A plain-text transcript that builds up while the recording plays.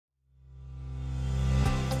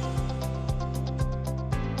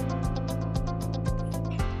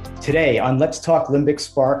Today on Let's Talk Limbic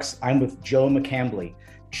Sparks, I'm with Joe McCambly,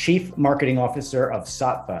 Chief Marketing Officer of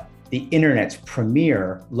Saatva, the internet's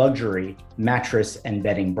premier luxury mattress and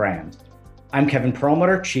bedding brand. I'm Kevin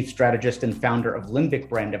Perlmutter, Chief Strategist and founder of Limbic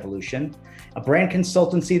Brand Evolution, a brand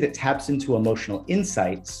consultancy that taps into emotional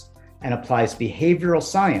insights and applies behavioral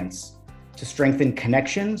science to strengthen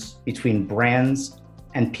connections between brands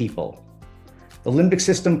and people. The limbic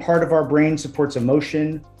system part of our brain supports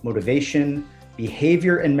emotion, motivation,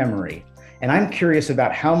 behavior, and memory. And I'm curious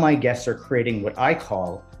about how my guests are creating what I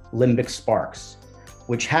call limbic sparks,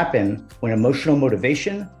 which happen when emotional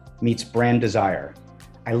motivation meets brand desire.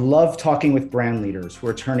 I love talking with brand leaders who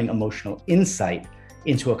are turning emotional insight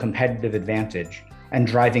into a competitive advantage and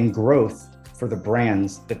driving growth for the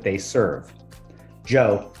brands that they serve.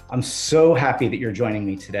 Joe, I'm so happy that you're joining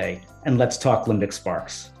me today, and let's talk limbic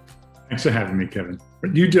sparks. Thanks for having me, Kevin.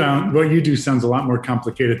 What you do sounds a lot more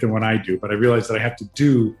complicated than what I do, but I realize that I have to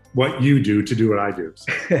do what you do to do what I do.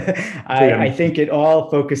 So, I think it all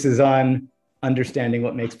focuses on understanding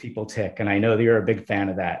what makes people tick, and I know that you're a big fan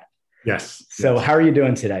of that. Yes. So How are you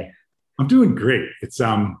doing today? I'm doing great. It's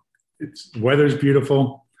weather's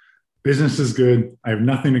beautiful, business is good. I have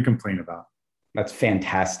nothing to complain about. That's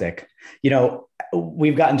fantastic. You know,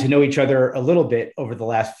 we've gotten to know each other a little bit over the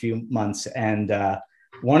last few months, and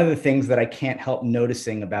one of the things that I can't help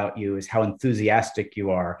noticing about you is how enthusiastic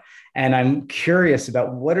you are. And I'm curious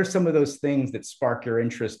about what are some of those things that spark your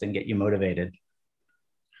interest and get you motivated?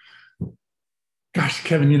 Gosh,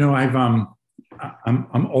 Kevin, you know, I'm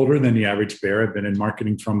older than the average bear. I've been in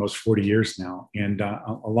marketing for almost 40 years now. And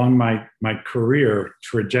along my career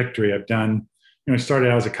trajectory, I've done, I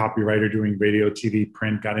started out as a copywriter doing radio, TV,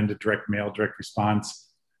 print, got into direct mail, direct response,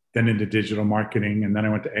 then into digital marketing. And then I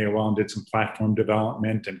went to AOL and did some platform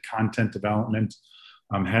development and content development,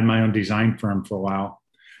 had my own design firm for a while.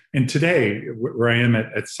 And today, where I am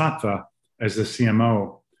at Saatva as the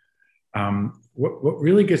CMO, what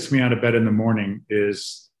really gets me out of bed in the morning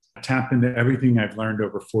is tap into everything I've learned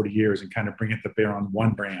over 40 years and kind of bring it to bear on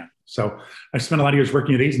one brand. So I spent a lot of years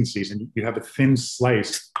working at agencies, and you have a thin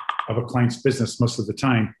slice of a client's business most of the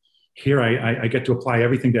time. Here, I get to apply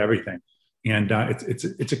everything to everything. And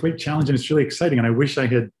it's a great challenge, and it's really exciting. And I wish I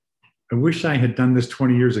had done this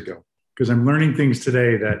 20 years ago, because I'm learning things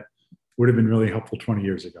today that would have been really helpful 20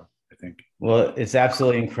 years ago, I think. Well, it's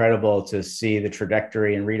absolutely incredible to see the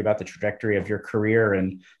trajectory and read about the trajectory of your career.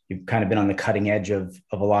 And you've kind of been on the cutting edge of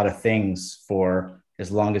a lot of things for as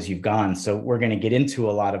long as you've gone. So we're going to get into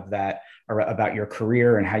a lot of that about your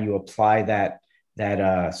career and how you apply that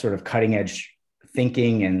sort of cutting edge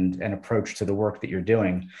thinking and approach to the work that you're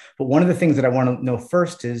doing. But one of the things that I want to know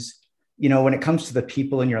first is, when it comes to the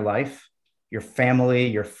people in your life, your family,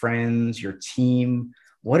 your friends, your team,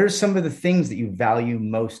 what are some of the things that you value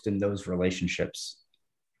most in those relationships?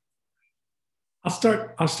 I'll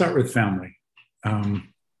start with family.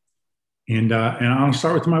 And I'll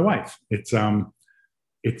start with my wife.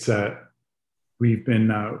 We've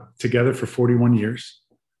been together for 41 years,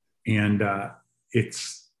 and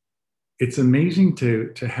it's amazing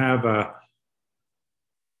to have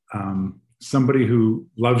somebody who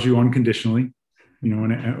loves you unconditionally.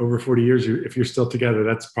 And over 40 years, if you're still together,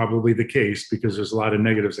 that's probably the case, because there's a lot of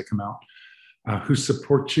negatives that come out. Who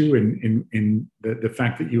support you in the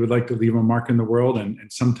fact that you would like to leave a mark in the world. And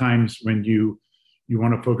sometimes when you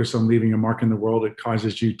want to focus on leaving a mark in the world, it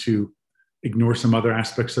causes you to ignore some other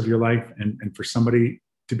aspects of your life. And for somebody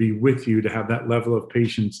to be with you, to have that level of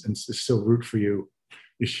patience and to still root for you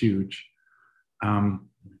is huge.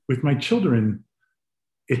 With my children,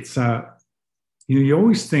 it's, you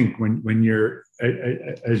always think when you're,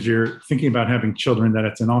 as you're thinking about having children, that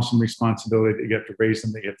it's an awesome responsibility that you have to raise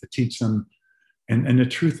them, that you have to teach them. And the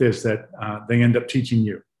truth is that they end up teaching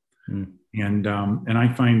you. Mm. And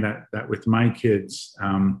I find that with my kids,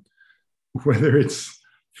 whether it's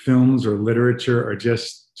films or literature or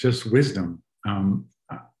just wisdom,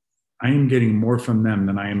 I am getting more from them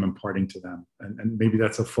than I am imparting to them. And maybe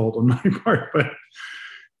that's a fault on my part, but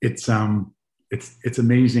it's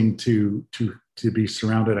amazing to be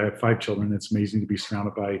surrounded. I have 5 children. It's amazing to be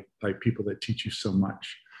surrounded by people that teach you so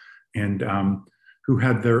much, and who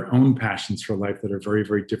have their own passions for life that are very,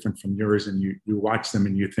 very different from yours. And you watch them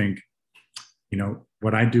and you think,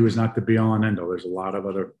 what I do is not the be all and end all. There's a lot of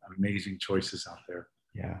other amazing choices out there.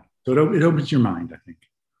 Yeah. So it opens your mind, I think.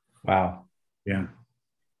 Wow. Yeah.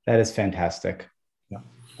 That is fantastic. Yeah.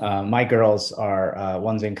 My girls are,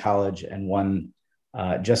 one's in college and one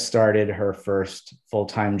just started her first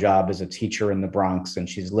full-time job as a teacher in the Bronx, and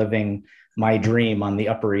she's living my dream on the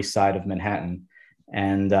Upper East Side of Manhattan.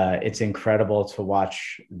 And it's incredible to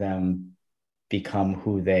watch them become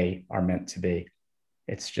who they are meant to be.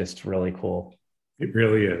 It's just really cool. It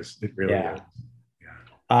really is. It really Yeah. is. Yeah.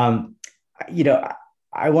 Um, you know,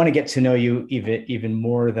 I want to get to know you even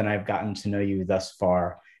more than I've gotten to know you thus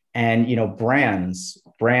far. And brands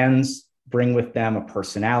bring with them a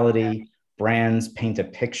personality. Brands paint a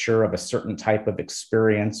picture of a certain type of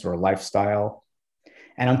experience or lifestyle.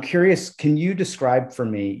 And I'm curious, can you describe for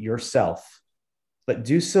me yourself, but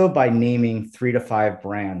do so by naming 3 to 5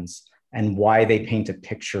 brands and why they paint a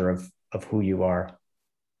picture of who you are?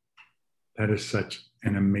 That is such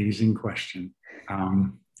an amazing question.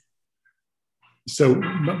 So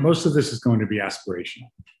most of this is going to be aspirational,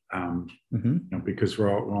 because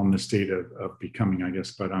we're all in the state of becoming, I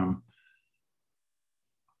guess. But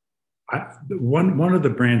one of the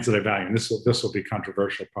brands that I value, and this will be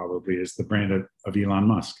controversial probably, is the brand of Elon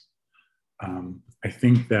Musk. I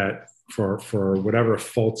think that for whatever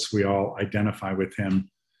faults we all identify with him,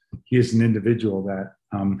 he is an individual that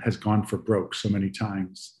has gone for broke so many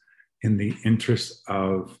times in the interest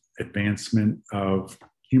of advancement of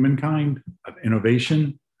humankind, of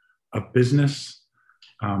innovation, of business.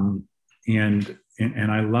 And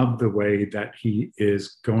I love the way that he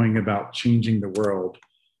is going about changing the world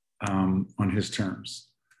on his terms.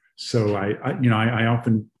 So I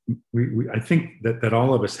often, I think that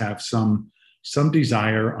all of us have some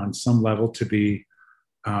desire on some level to be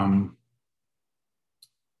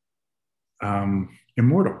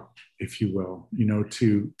immortal, if you will,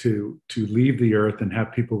 to leave the earth and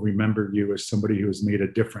have people remember you as somebody who has made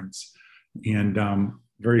a difference. And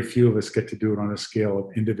very few of us get to do it on a scale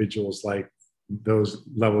of individuals like those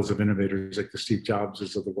levels of innovators, like the Steve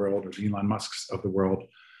Jobses of the world or the Elon Musks of the world.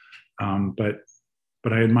 But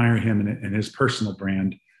I admire him and his personal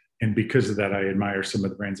brand. And because of that, I admire some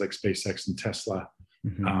of the brands like SpaceX and Tesla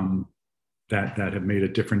that have made a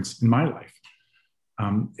difference in my life.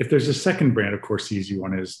 If there's a second brand, of course, the easy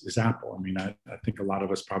one is Apple. I mean, I think a lot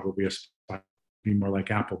of us probably aspire to be more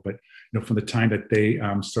like Apple. But from the time that they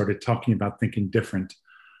started talking about thinking different,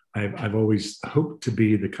 I've always hoped to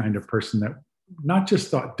be the kind of person that not just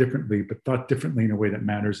thought differently, but thought differently in a way that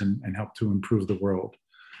matters and helped to improve the world.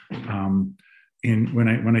 And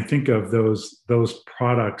when I think of those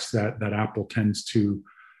products that Apple tends to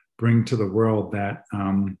bring to the world, that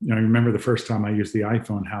I remember the first time I used the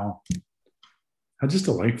iPhone, how just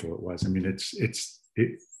delightful it was. I mean,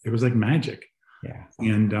 it was like magic. Yeah.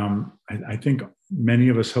 And I think many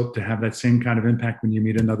of us hope to have that same kind of impact when you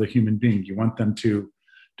meet another human being. You want them to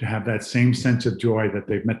have that same sense of joy that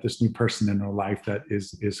they've met this new person in their life that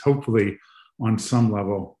is hopefully on some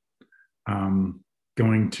level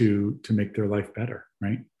going to make their life better,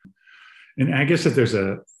 right? And I guess if there's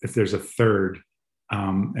a third,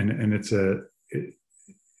 and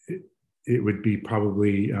it would be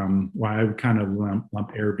probably why I would kind of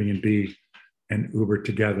lump Airbnb and Uber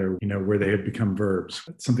together, where they have become verbs.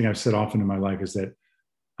 Something I've said often in my life is that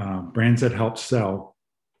brands that help sell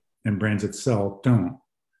and brands that sell don't.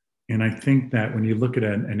 And I think that when you look at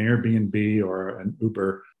an Airbnb or an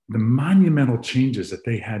Uber, the monumental changes that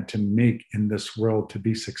they had to make in this world to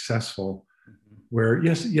be successful, where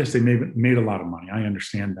yes, they made a lot of money. I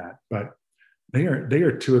understand that, but they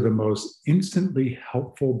are two of the most instantly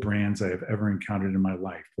helpful brands I have ever encountered in my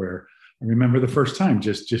life. Where I remember the first time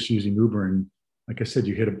just using Uber, and like I said,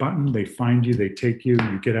 you hit a button, they find you, they take you,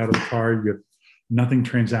 you get out of the car, you have nothing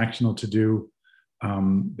transactional to do.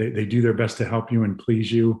 They do their best to help you and please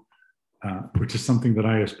you. Which is something that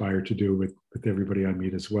I aspire to do with everybody I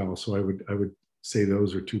meet as well. So I would say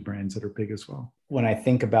those are two brands that are big as well. When I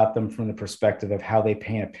think about them from the perspective of how they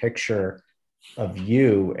paint a picture of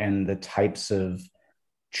you and the types of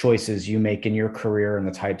choices you make in your career and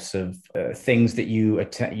the types of things that you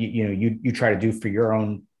try to do for your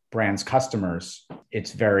own brand's customers,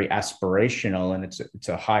 it's very aspirational and it's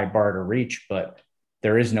a high bar to reach, but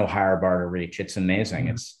there is no higher bar to reach. It's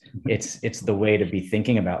amazing. It's the way to be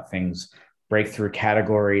thinking about things. Breakthrough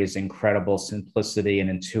categories, incredible simplicity and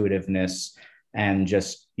intuitiveness, and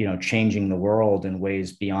just changing the world in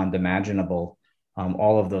ways beyond imaginable.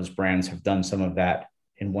 All of those brands have done some of that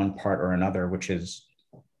in one part or another, which is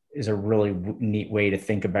a really neat way to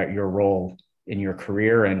think about your role in your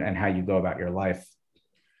career and how you go about your life.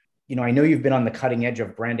 I know you've been on the cutting edge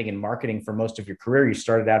of branding and marketing for most of your career. You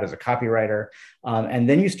started out as a copywriter, and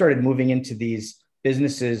then you started moving into these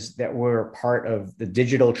businesses that were part of the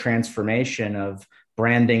digital transformation of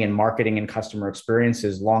branding and marketing and customer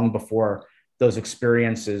experiences long before those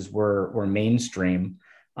experiences were mainstream.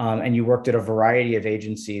 And you worked at a variety of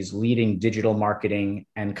agencies leading digital marketing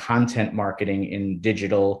and content marketing in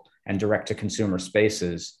digital and direct-to-consumer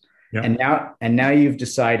spaces. Yeah. And now you've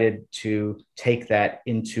decided to take that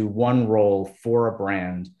into one role for a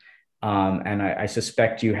brand And I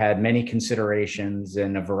suspect you had many considerations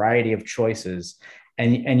and a variety of choices.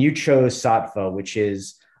 And you chose Sattva, which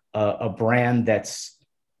is a brand that's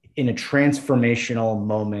in a transformational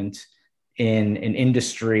moment in an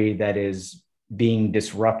industry that is being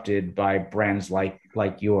disrupted by brands like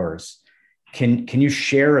yours. Can you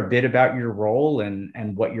share a bit about your role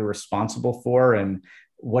and what you're responsible for and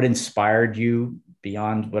what inspired you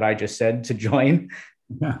beyond what I just said to join?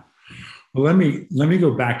 Yeah. Well, let me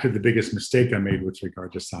go back to the biggest mistake I made with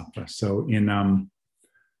regard to Sattva. So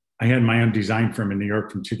I had my own design firm in New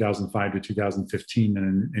York from 2005 to 2015,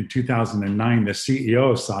 and in 2009, the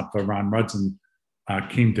CEO of Sattva, Ron Rudson,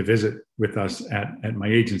 came to visit with us at my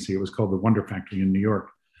agency. It was called the Wonder Factory in New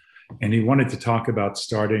York, and he wanted to talk about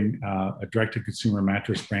starting a direct-to-consumer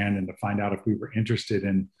mattress brand and to find out if we were interested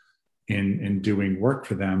in doing work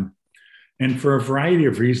for them. And for a variety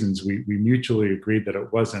of reasons, we mutually agreed that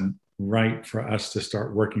it wasn't right for us to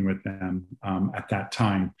start working with them at that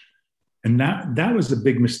time. And that was a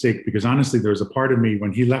big mistake, because honestly, there was a part of me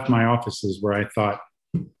when he left my offices where I thought,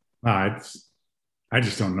 I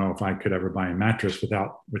just don't know if I could ever buy a mattress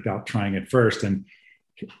without trying it first. And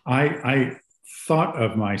I thought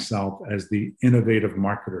of myself as the innovative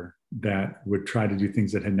marketer that would try to do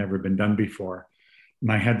things that had never been done before.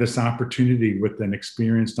 And I had this opportunity with an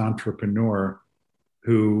experienced entrepreneur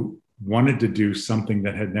who wanted to do something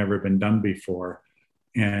that had never been done before.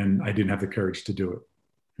 And I didn't have the courage to do it.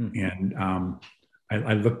 And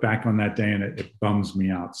I look back on that day and it bums me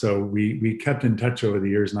out. So we kept in touch over the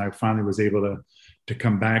years, and I finally was able to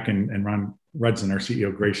come back, and Ron Rudson, our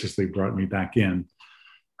CEO, graciously brought me back in.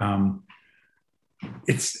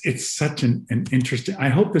 It's such an interesting, I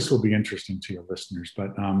hope this will be interesting to your listeners,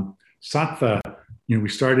 but Sattva, we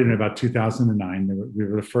started in about 2009. We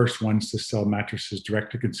were the first ones to sell mattresses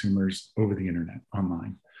direct to consumers over the internet,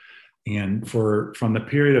 online. And from the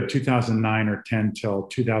period of 2009 or 10 till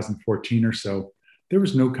 2014 or so, there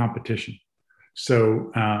was no competition.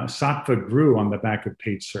 So Sattva grew on the back of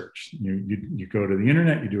paid search. You go to the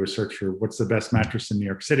internet, you do a search for what's the best mattress in New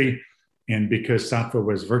York City. And because Sattva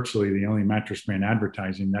was virtually the only mattress brand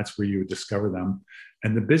advertising, that's where you would discover them.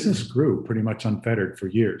 And the business grew pretty much unfettered for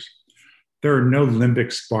years. There are no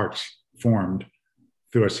limbic sparks formed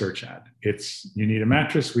through a search ad. It's, you need a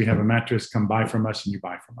mattress, we have a mattress, come buy from us, and you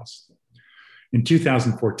buy from us. In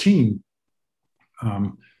 2014,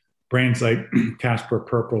 brands like Casper,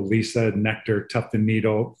 Purple, Lisa, Nectar, Tuft &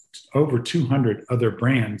 Needle, over 200 other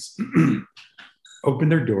brands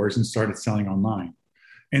opened their doors and started selling online.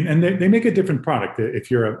 And they make a different product. If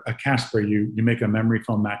you're a Casper, you make a memory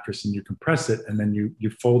foam mattress and you compress it, and then you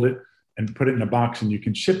fold it and put it in a box, and you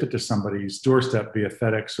can ship it to somebody's doorstep via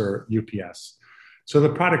FedEx or UPS. So the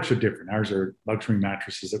products are different. Ours are luxury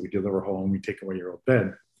mattresses that we deliver whole, and we take away your old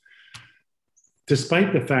bed.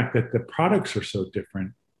 Despite the fact that the products are so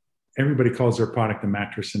different, everybody calls their product a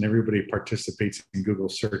mattress, and everybody participates in Google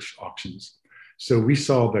search auctions. So we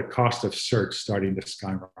saw the cost of search starting to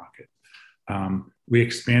skyrocket. We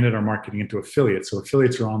expanded our marketing into affiliates. So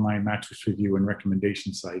affiliates are online mattress review and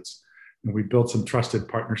recommendation sites. And we built some trusted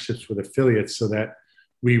partnerships with affiliates so that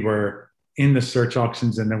we were in the search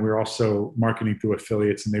auctions, and then we were also marketing through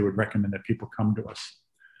affiliates, and they would recommend that people come to us.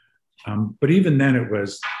 But even then, it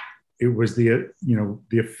was the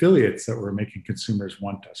affiliates that were making consumers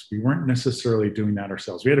want us. We weren't necessarily doing that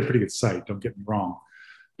ourselves. We had a pretty good site, don't get me wrong.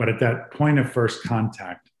 But at that point of first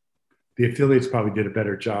contact, the affiliates probably did a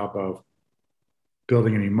better job of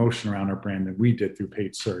building an emotion around our brand than we did through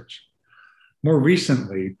paid search. More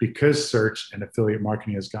recently, because search and affiliate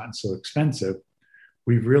marketing has gotten so expensive,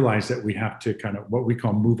 we've realized that we have to kind of what we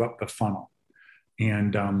call move up the funnel.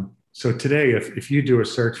 And so today, if you do a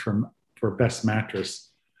search for best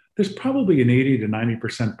mattress, there's probably an 80 to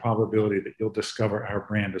 90% probability that you'll discover our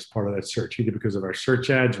brand as part of that search, either because of our search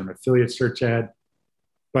ads or an affiliate search ad.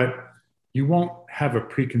 But you won't have a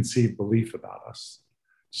preconceived belief about us.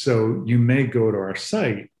 So you may go to our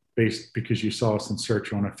site because you saw us in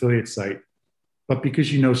search on an affiliate site, but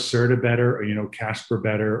because you know Serta better, or you know Casper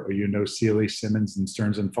better, or you know Sealy, Simmons, and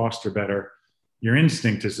Stearns & Foster better, your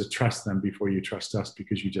instinct is to trust them before you trust us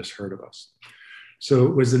because you just heard of us. So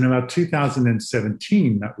it was in about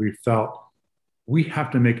 2017 that we felt we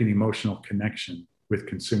have to make an emotional connection with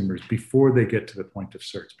consumers before they get to the point of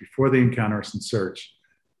search, before they encounter us in search.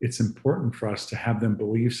 It's important for us to have them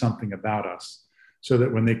believe something about us so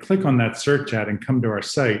that when they click on that search ad and come to our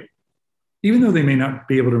site, even though they may not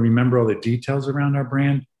be able to remember all the details around our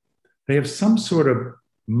brand, they have some sort of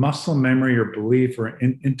muscle memory or belief or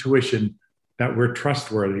intuition that we're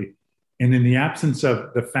trustworthy. And in the absence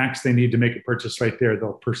of the facts they need to make a purchase right there,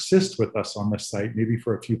 they'll persist with us on the site, maybe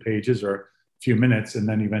for a few pages or few minutes, and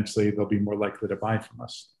then eventually they'll be more likely to buy from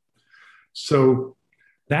us. So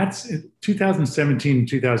that's 2017 and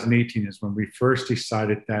 2018 is when we first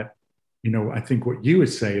decided that, I think what you would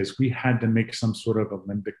say is we had to make some sort of a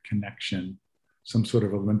limbic connection, some sort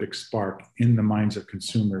of a limbic spark in the minds of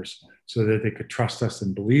consumers so that they could trust us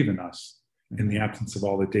and believe in us in the absence of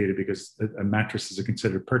all the data, because a mattress is a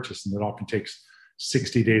considered purchase and it often takes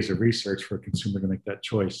 60 days of research for a consumer to make that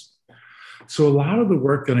choice. So a lot of the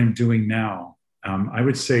work that I'm doing now, I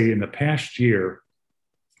would say in the past year,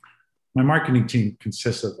 my marketing team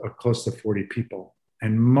consists of close to 40 people.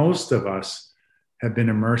 And most of us have been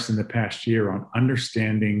immersed in the past year on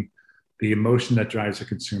understanding the emotion that drives a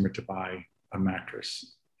consumer to buy a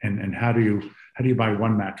mattress. And how do you buy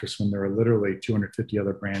one mattress when there are literally 250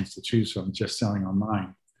 other brands to choose from just selling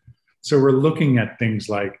online? So we're looking at things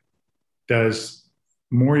like, does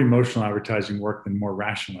more emotional advertising work than more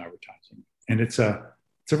rational advertising? And it's a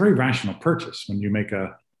very rational purchase. When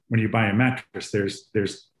you buy a mattress,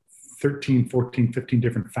 there's 13, 14, 15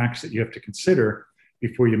 different facts that you have to consider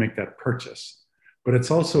before you make that purchase. But it's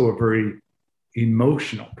also a very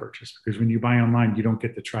emotional purchase, because when you buy online, you don't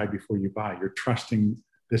get to try before you buy. You're trusting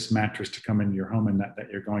this mattress to come into your home and that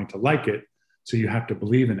you're going to like it. So you have to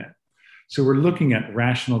believe in it. So we're looking at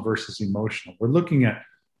rational versus emotional. We're looking at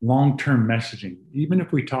long-term messaging. Even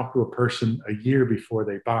if we talk to a person a year before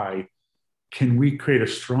they buy, can we create a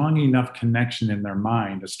strong enough connection in their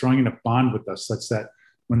mind, a strong enough bond with us, such that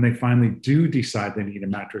when they finally do decide they need a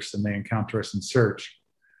mattress and they encounter us in search,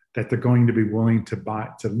 that they're going to be willing to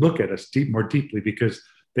look at us more deeply, because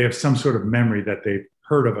they have some sort of memory that they've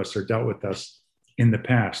heard of us or dealt with us in the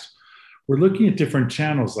past. We're looking at different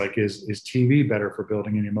channels, like is TV better for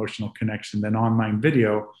building an emotional connection than online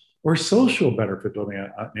video, or social better for building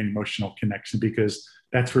an emotional connection, because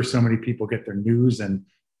that's where so many people get their news and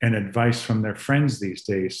advice from their friends these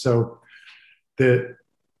days. So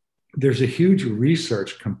there's a huge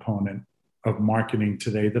research component of marketing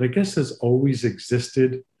today that I guess has always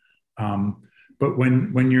existed. But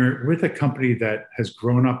when you're with a company that has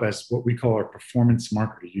grown up as what we call our performance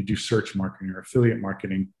marketing, you do search marketing or affiliate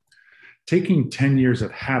marketing, taking 10 years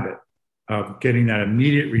of habit of getting that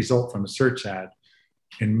immediate result from a search ad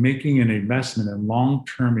and making an investment in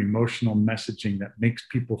long-term emotional messaging that makes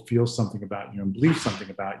people feel something about you and believe something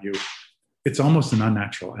about you, it's almost an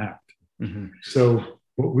unnatural act. Mm-hmm. So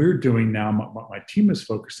what we're doing now, what my team is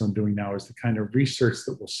focused on doing now, is the kind of research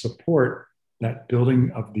that will support that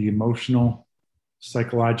building of the emotional,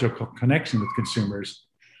 psychological connection with consumers,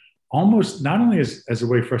 almost not only as a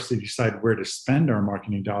way for us to decide where to spend our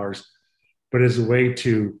marketing dollars, but as a way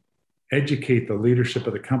to educate the leadership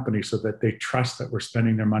of the company so that they trust that we're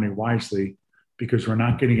spending their money wisely, because we're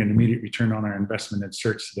not getting an immediate return on our investment in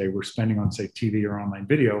search today. We're spending on, say, TV or online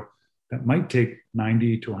video that might take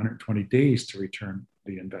 90 to 120 days to return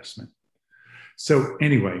the investment. So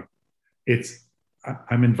anyway,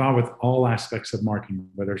 I'm involved with all aspects of marketing,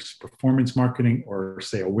 whether it's performance marketing or,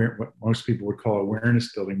 say, what most people would call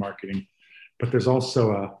awareness building marketing. But there's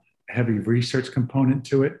also a heavy research component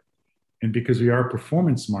to it. And because we are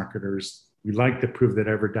performance marketers, we like to prove that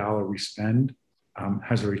every dollar we spend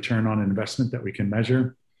has a return on investment that we can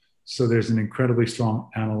measure. So there's an incredibly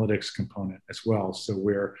strong analytics component as well. So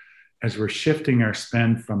as we're shifting our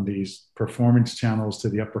spend from these performance channels to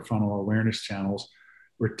the upper funnel awareness channels,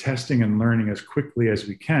 we're testing and learning as quickly as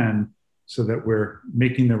we can so that we're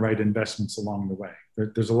making the right investments along the way.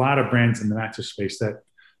 There's a lot of brands in the mattress space that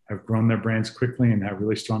have grown their brands quickly and have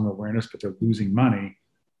really strong awareness, but they're losing money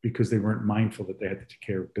because they weren't mindful that they had to take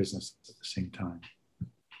care of business at the same time.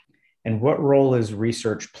 And what role is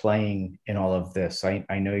research playing in all of this? I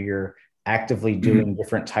know you're actively doing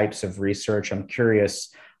different types of research. I'm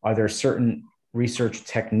curious, are there certain research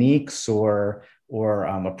techniques or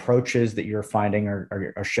approaches that you're finding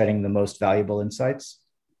are shedding the most valuable insights?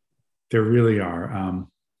 There really are.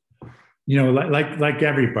 Like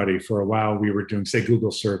everybody, for a while we were doing, say, Google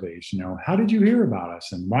surveys. How did you hear about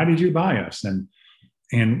us, and why did you buy us?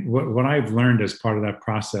 And what I've learned as part of that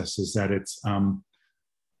process is that it's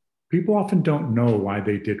people often don't know why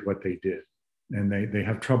they did what they did, and they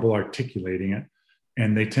have trouble articulating it,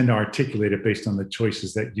 and they tend to articulate it based on the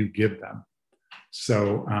choices that you give them.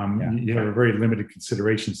 So you have a very limited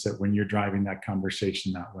consideration set when you're driving that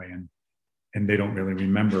conversation that way, and they don't really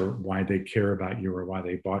remember why they care about you or why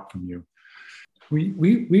they bought from you.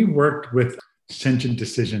 We worked with Sentient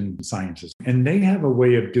Decision Sciences, and they have a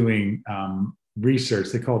way of doing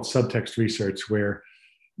research. They call it subtext research, where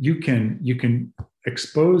you can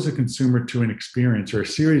expose a consumer to an experience or a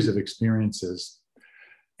series of experiences.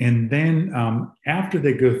 And then after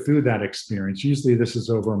they go through that experience, usually this is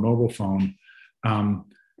over a mobile phone,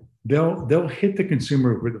 they'll hit the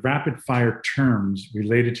consumer with rapid fire terms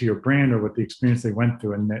related to your brand or what the experience they went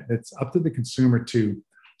through, and it's up to the consumer to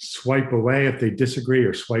swipe away if they disagree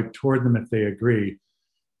or swipe toward them if they agree.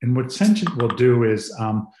 And what Sentient will do is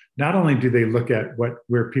not only do they look at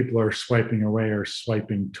where people are swiping away or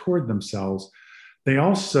swiping toward themselves, they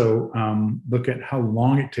also look at how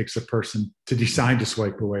long it takes a person to decide to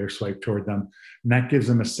swipe away or swipe toward them. And that gives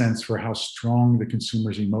them a sense for how strong the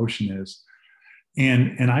consumer's emotion is.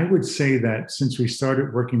 And I would say that since we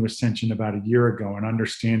started working with Sentient about a year ago and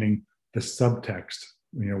understanding the subtext,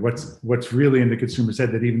 what's really in the consumer's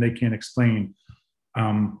head that even they can't explain,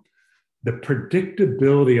 the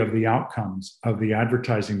predictability of the outcomes of the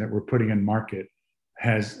advertising that we're putting in market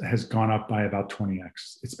has gone up by about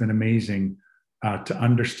 20x. It's been amazing to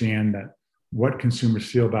understand that what consumers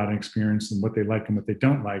feel about an experience and what they like and what they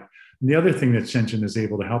don't like. And the other thing that Sentient is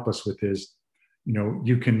able to help us with is,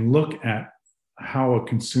 you can look at how a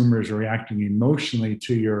consumer is reacting emotionally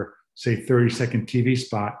to your, say, 30-second TV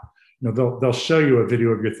spot. They'll show you a video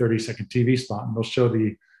of your 30-second TV spot, and they'll show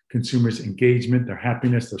the consumer's engagement, their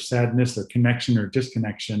happiness, their sadness, their connection or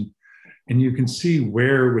disconnection. And you can see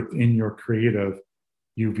where within your creative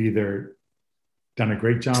you've either done a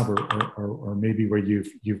great job or maybe where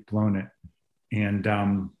you've blown it. And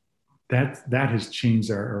that has changed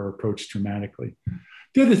our approach dramatically.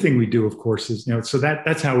 The other thing we do, of course, is, so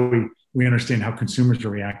that's how we understand how consumers are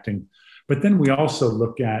reacting. But then we also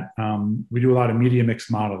look at, we do a lot of media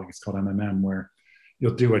mix modeling. It's called MMM, where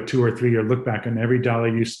you'll do a 2 or 3 year look back on every dollar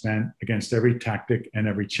you spent against every tactic and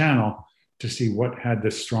every channel to see what had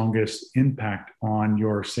the strongest impact on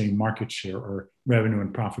your, say, market share or revenue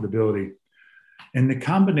and profitability. And the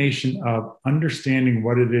combination of understanding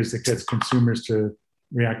what it is that gets consumers to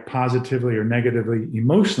react positively or negatively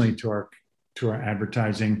emotionally to our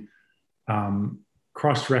advertising,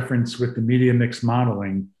 cross-reference with the media mix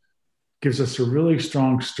modeling, gives us a really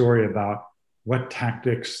strong story about what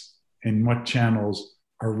tactics and what channels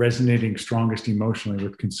are resonating strongest emotionally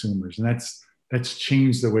with consumers. And that's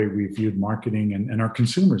changed the way we viewed marketing and our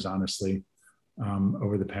consumers, honestly,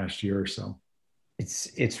 over the past year or so.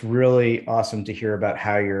 It's really awesome to hear about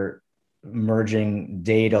how you're merging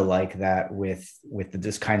data like that with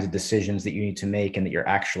this kinds of decisions that you need to make, and that you're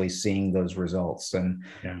actually seeing those results. And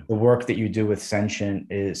the work that you do with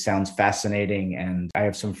Sentient sounds fascinating. And I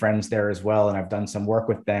have some friends there as well, and I've done some work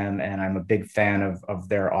with them, and I'm a big fan of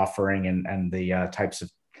their offering and the types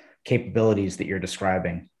of capabilities that you're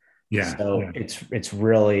describing. It's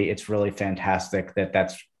really fantastic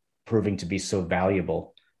that proving to be so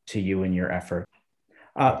valuable to you and your effort.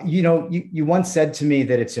 You once said to me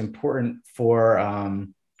that it's important for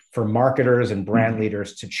marketers and brand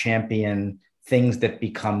leaders to champion things that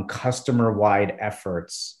become customer-wide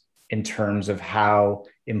efforts in terms of how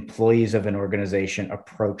employees of an organization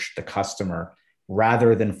approach the customer,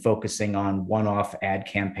 rather than focusing on one-off ad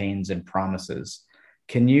campaigns and promises.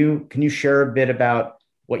 Can you share a bit about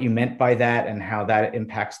what you meant by that and how that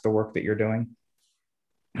impacts the work that you're doing?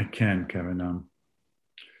 I can, Kevin.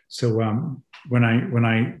 So when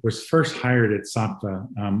I was first hired at Saatva,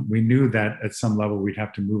 we knew that at some level we'd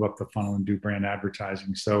have to move up the funnel and do brand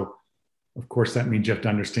advertising. So, of course, that means you have to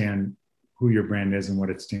understand who your brand is and what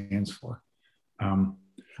it stands for.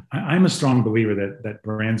 I'm a strong believer that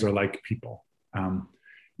brands are like people.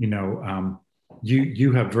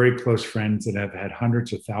 You have very close friends that have had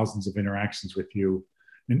hundreds of thousands of interactions with you,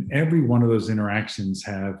 and every one of those interactions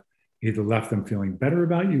have either left them feeling better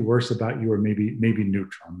about you, worse about you, or maybe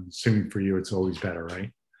neutral. I'm assuming for you, it's always better,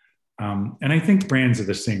 right? And I think brands are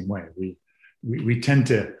the same way. We tend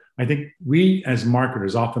to, I think we as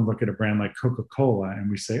marketers often look at a brand like Coca-Cola and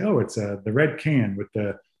we say, oh, it's the red can with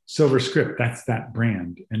the silver script. That's that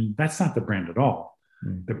brand. And that's not the brand at all.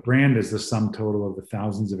 The brand is the sum total of the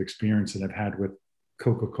thousands of experience that I've had with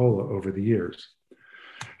Coca-Cola over the years.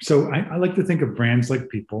 So I like to think of brands like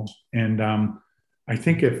people. And I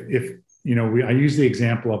think if I use the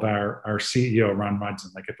example of our CEO, Ron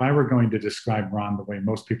Rudson. Like if I were going to describe Ron the way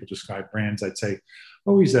most people describe brands, I'd say,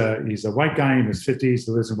 oh, he's a white guy in his 50s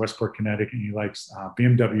who lives in Westport, Connecticut, and he likes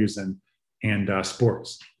BMWs and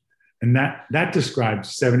sports. And that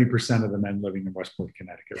describes 70% of the men living in Westport,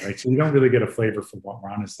 Connecticut, right? So you don't really get a flavor for what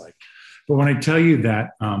Ron is like. But when I tell you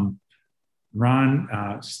that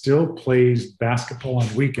Ron still plays basketball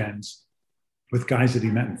on weekends with guys that he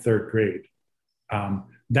met in third grade,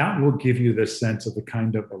 that will give you the sense of the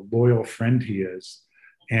kind of a loyal friend he is.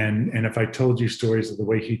 And if I told you stories of the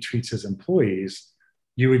way he treats his employees,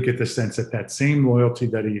 you would get the sense that that same loyalty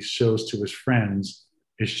that he shows to his friends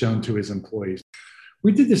is shown to his employees.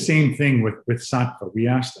 We did the same thing with Saatva. We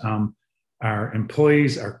asked our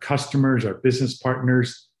employees, our customers, our business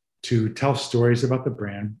partners to tell stories about the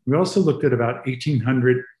brand. We also looked at about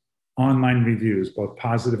 1,800 online reviews, both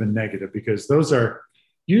positive and negative, because those are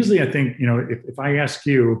usually, I think, if I ask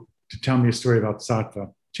you to tell me a story about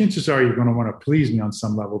Saatva, chances are you're going to want to please me on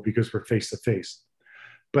some level because we're face to face.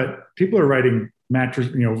 But people are writing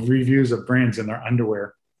reviews of brands in their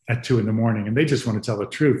underwear at 2 a.m, and they just want to tell the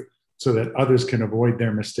truth so that others can avoid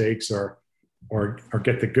their mistakes or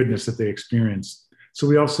get the goodness that they experienced. So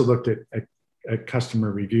we also looked at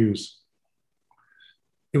customer reviews.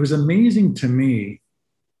 It was amazing to me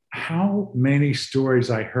how many stories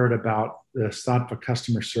I heard about the Saatva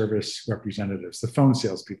customer service representatives, the phone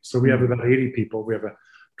salespeople. So we have about 80 people. We have a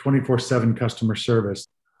 24/7 customer service.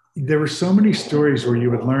 There were so many stories where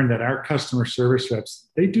you would learn that our customer service reps,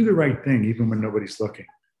 they do the right thing even when nobody's looking.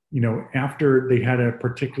 After they had a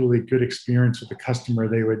particularly good experience with the customer,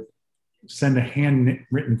 they would send a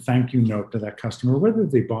handwritten thank you note to that customer, whether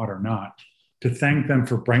they bought or not, to thank them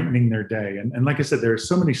for brightening their day. And like I said, there are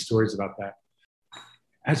so many stories about that.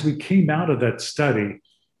 As we came out of that study,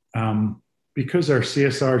 because our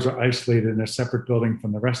CSRs are isolated in a separate building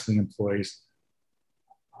from the rest of the employees,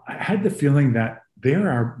 I had the feeling that they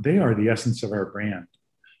are the essence of our brand.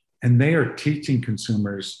 And they are teaching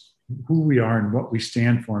consumers who we are and what we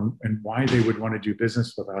stand for and why they would want to do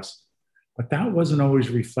business with us. But that wasn't always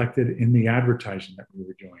reflected in the advertising that we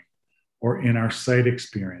were doing, or in our site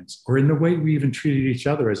experience, or in the way we even treated each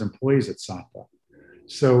other as employees at Saatva.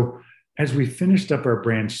 So as we finished up our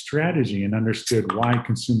brand strategy and understood why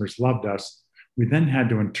consumers loved us, we then had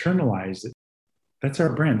to internalize it. That's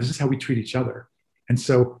our brand. This is how we treat each other. And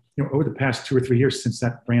so, over the past 2 or 3 years since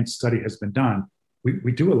that brand study has been done,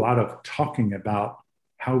 we do a lot of talking about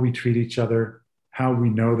how we treat each other, how we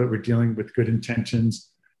know that we're dealing with good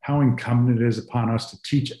intentions, how incumbent it is upon us to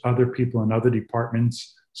teach other people in other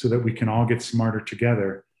departments so that we can all get smarter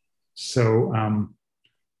together. So,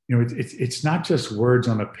 it's not just words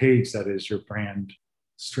on a page that is your brand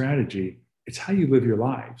strategy. It's how you live your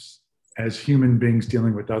lives as human beings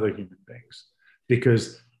dealing with other human beings,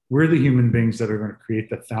 because we're the human beings that are going to create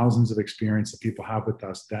the thousands of experiences that people have with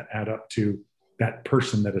us that add up to that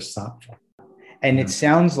person that is Saatva. And it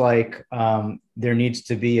sounds like there needs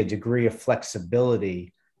to be a degree of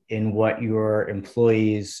flexibility in what your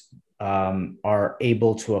employees are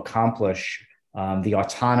able to accomplish, the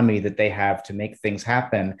autonomy that they have to make things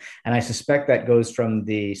happen. And I suspect that goes from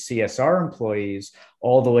the CSR employees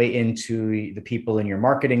all the way into the people in your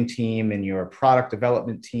marketing team and your product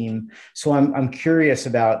development team. So I'm curious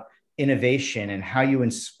about innovation and how you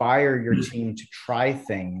inspire your team to try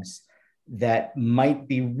things that might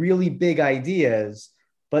be really big ideas,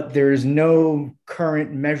 but there's no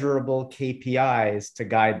current measurable KPIs to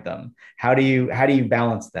guide them. How do you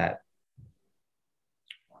balance that?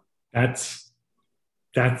 That's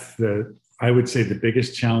I would say the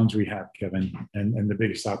biggest challenge we have, Kevin, and the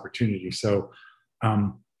biggest opportunity. So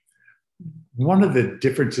one of the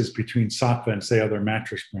differences between Saatva and, say, other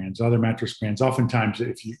mattress brands, oftentimes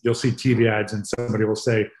you'll see TV ads and somebody will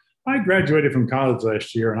say, I graduated from college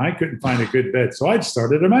last year and I couldn't find a good bed, so I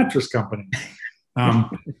started a mattress company.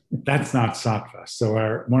 That's not Saatva. So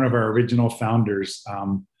one of our original founders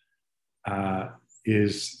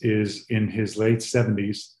is in his late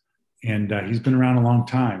 70s, and he's been around a long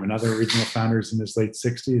time. Another original founder is in his late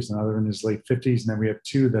 60s, another in his late 50s, and then we have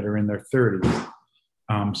 2 that are in their 30s.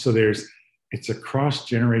 So it's a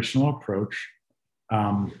cross-generational approach.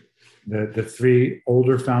 The 3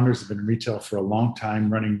 older founders have been in retail for a long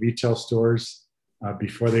time, running retail stores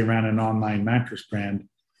before they ran an online mattress brand.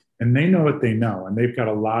 And they know what they know, and they've got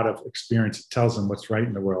a lot of experience that tells them what's right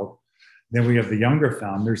in the world. Then we have the younger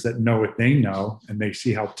founders that know what they know, and they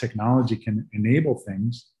see how technology can enable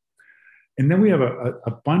things. And then we have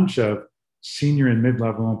a bunch of senior and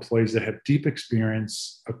mid-level employees that have deep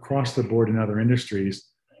experience across the board in other industries.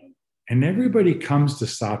 And everybody comes to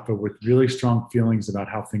Saatva with really strong feelings about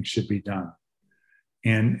how things should be done.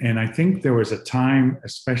 And I think there was a time,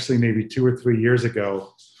 especially maybe 2 or 3 years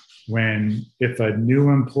ago, when if a new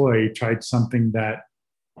employee tried something that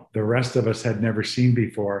the rest of us had never seen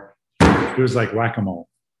before, it was like whack-a-mole.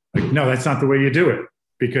 Like, no, that's not the way you do it,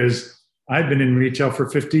 because I've been in retail for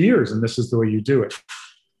 50 years and this is the way you do it.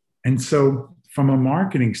 And so from a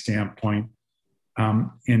marketing standpoint,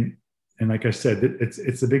 and like I said,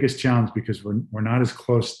 it's the biggest challenge because we're not as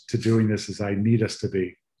close to doing this as I need us to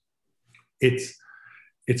be.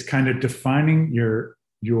 It's kind of defining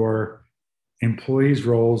your employees'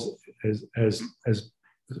 roles as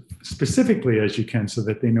specifically as you can so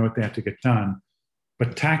that they know what they have to get done,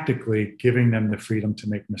 but tactically giving them the freedom to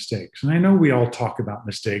make mistakes. And I know we all talk about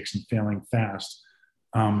mistakes and failing fast,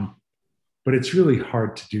 But it's really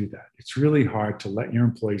hard to do that. It's really hard to let your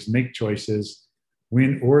employees make choices,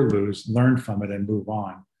 win or lose, learn from it, and move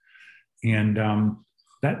on. And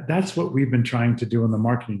that's what we've been trying to do in the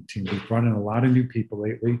marketing team. We've brought in a lot of new people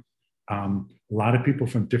lately, a lot of people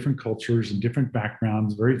from different cultures and different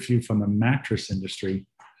backgrounds, very few from the mattress industry.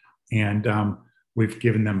 And we've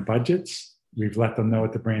given them budgets. We've let them know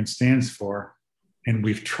what the brand stands for. And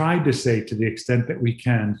we've tried to say, to the extent that we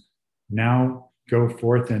can, now go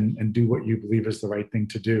forth and do what you believe is the right thing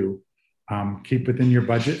to do. Keep within your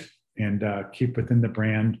budget and keep within the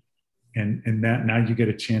brand. And that now you get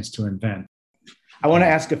a chance to invent. I want to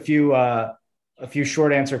ask a few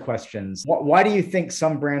short answer questions. Why do you think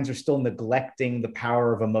some brands are still neglecting the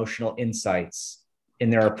power of emotional insights in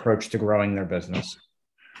their approach to growing their business?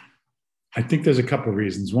 I think there's a couple of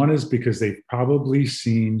reasons. One is because they've probably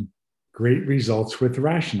seen great results with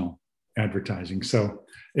rational advertising. So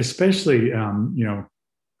especially,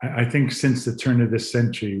 I think since the turn of this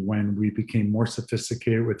century, when we became more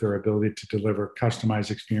sophisticated with our ability to deliver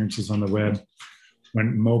customized experiences on the web,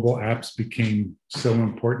 when mobile apps became so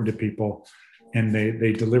important to people and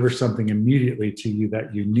they deliver something immediately to you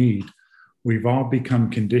that you need, we've all become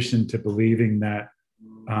conditioned to believing that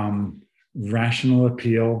rational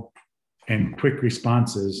appeal and quick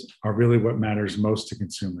responses are really what matters most to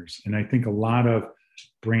consumers. And I think a lot of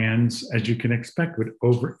brands, as you can expect, would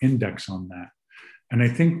over-index on that. And I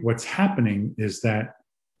think what's happening is that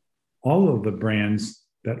all of the brands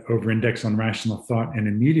that over-index on rational thought and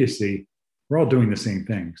immediacy, we're all doing the same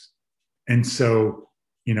things. And so,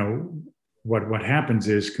 what happens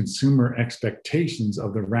is consumer expectations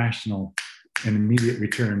of the rational and immediate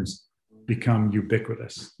returns become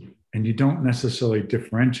ubiquitous. And you don't necessarily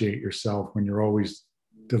differentiate yourself when you're always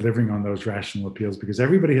delivering on those rational appeals, because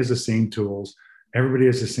everybody has the same tools, everybody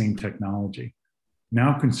has the same technology.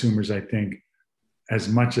 Now consumers, I think, as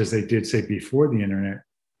much as they did say before the internet,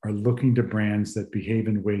 are looking to brands that behave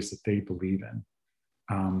in ways that they believe in.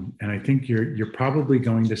 And I think you're probably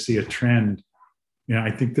going to see a trend.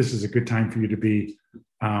 I think this is a good time for you to be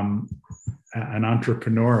an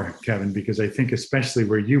entrepreneur, Kevin, because I think especially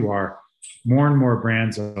where you are, more and more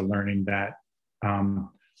brands are learning that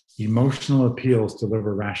emotional appeals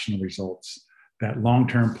deliver rational results, that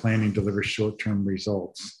long-term planning delivers short-term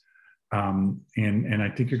results. And I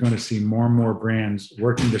think you're going to see more and more brands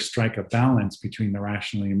working to strike a balance between the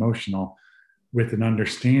rational and emotional, with an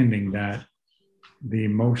understanding that the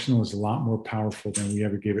emotional is a lot more powerful than we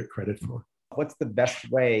ever gave it credit for. What's the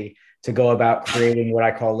best way to go about creating what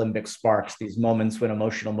I call limbic sparks, these moments when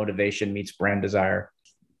emotional motivation meets brand desire?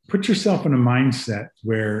 Put yourself in a mindset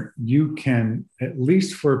where you can, at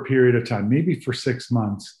least for a period of time, maybe for 6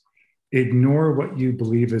 months, ignore what you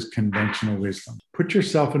believe is conventional wisdom. Put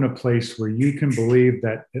yourself in a place where you can believe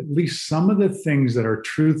that at least some of the things that are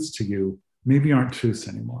truths to you maybe aren't truths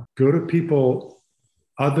anymore. Go to people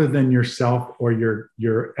other than yourself or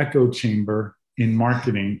your echo chamber in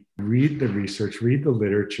marketing. Read the research, read the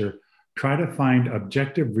literature, try to find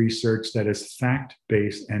objective research that is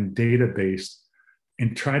fact-based and data-based,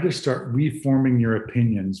 and try to start reforming your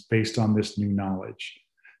opinions based on this new knowledge,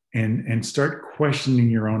 and start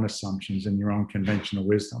questioning your own assumptions and your own conventional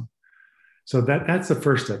wisdom. So that's the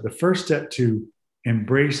first step. The first step to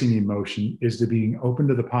embracing emotion is to being open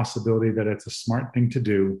to the possibility that it's a smart thing to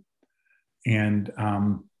do, and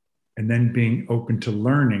then being open to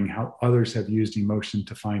learning how others have used emotion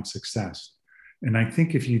to find success. And I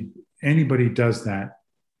think if anybody does that,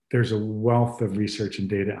 there's a wealth of research and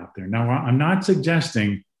data out there. Now, I'm not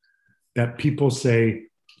suggesting that people say,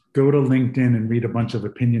 go to LinkedIn and read a bunch of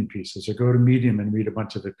opinion pieces, or go to Medium and read a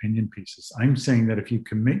bunch of opinion pieces. I'm saying that if you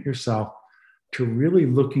commit yourself to really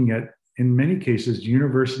looking at, in many cases,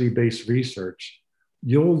 university-based research,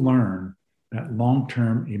 you'll learn that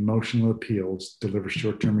long-term emotional appeals deliver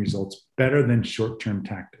short-term results better than short-term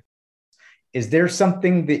tactics. Is there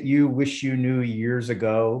something that you wish you knew years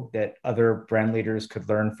ago that other brand leaders could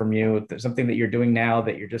learn from you? There's something that you're doing now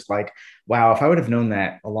that you're just like, wow, if I would have known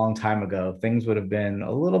that a long time ago, things would have been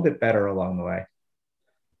a little bit better along the way.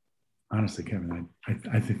 Honestly, Kevin,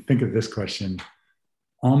 I think of this question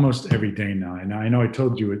almost every day now. And I know I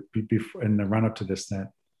told you before in the run-up to this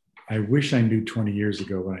that I wish I knew 20 years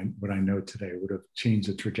ago what I know today. It would have changed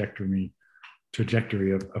the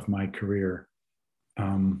trajectory of my career.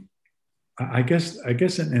 I guess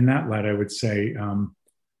in that light, I would say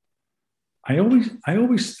I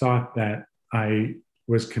always thought that I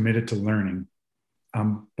was committed to learning,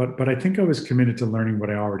 but I think I was committed to learning what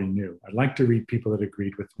I already knew. I like to read people that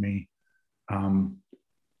agreed with me, and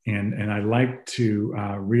I like to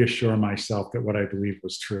reassure myself that what I believed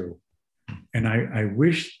was true. And I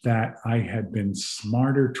wish that I had been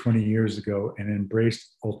smarter 20 years ago and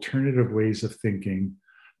embraced alternative ways of thinking.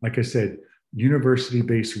 Like I said,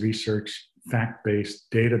 university-based research, fact-based,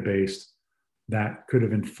 data-based, that could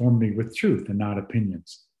have informed me with truth and not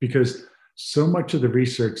opinions. Because so much of the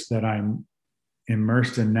research that I'm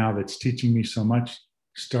immersed in now that's teaching me so much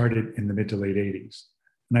started in the mid to late 80s.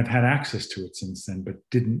 And I've had access to it since then, but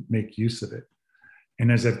didn't make use of it.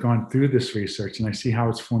 And as I've gone through this research and I see how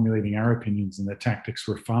it's formulating our opinions and the tactics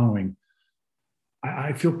we're following,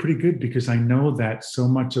 I feel pretty good because I know that so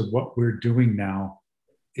much of what we're doing now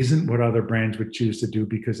isn't what other brands would choose to do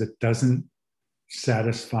because it doesn't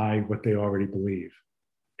satisfy what they already believe.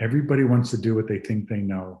 Everybody wants to do what they think they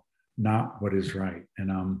know, not what is right.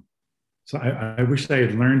 And so I wish I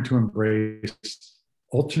had learned to embrace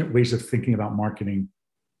alternate ways of thinking about marketing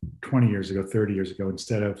 20 years ago, 30 years ago,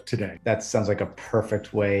 instead of today. That sounds like a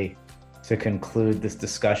perfect way to conclude this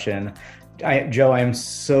discussion. Joe, I'm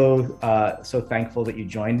so thankful that you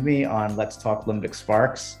joined me on Let's Talk Limbic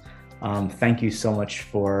Sparks. Thank you so much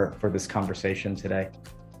for this conversation today.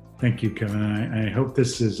 Thank you, Kevin. I hope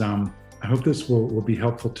this is I hope this will be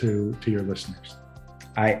helpful to your listeners.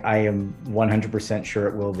 I am 100% sure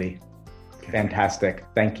it will be. Okay. Fantastic.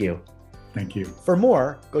 Thank you. Thank you. For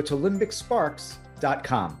more, go to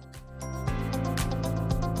limbicsparks.com.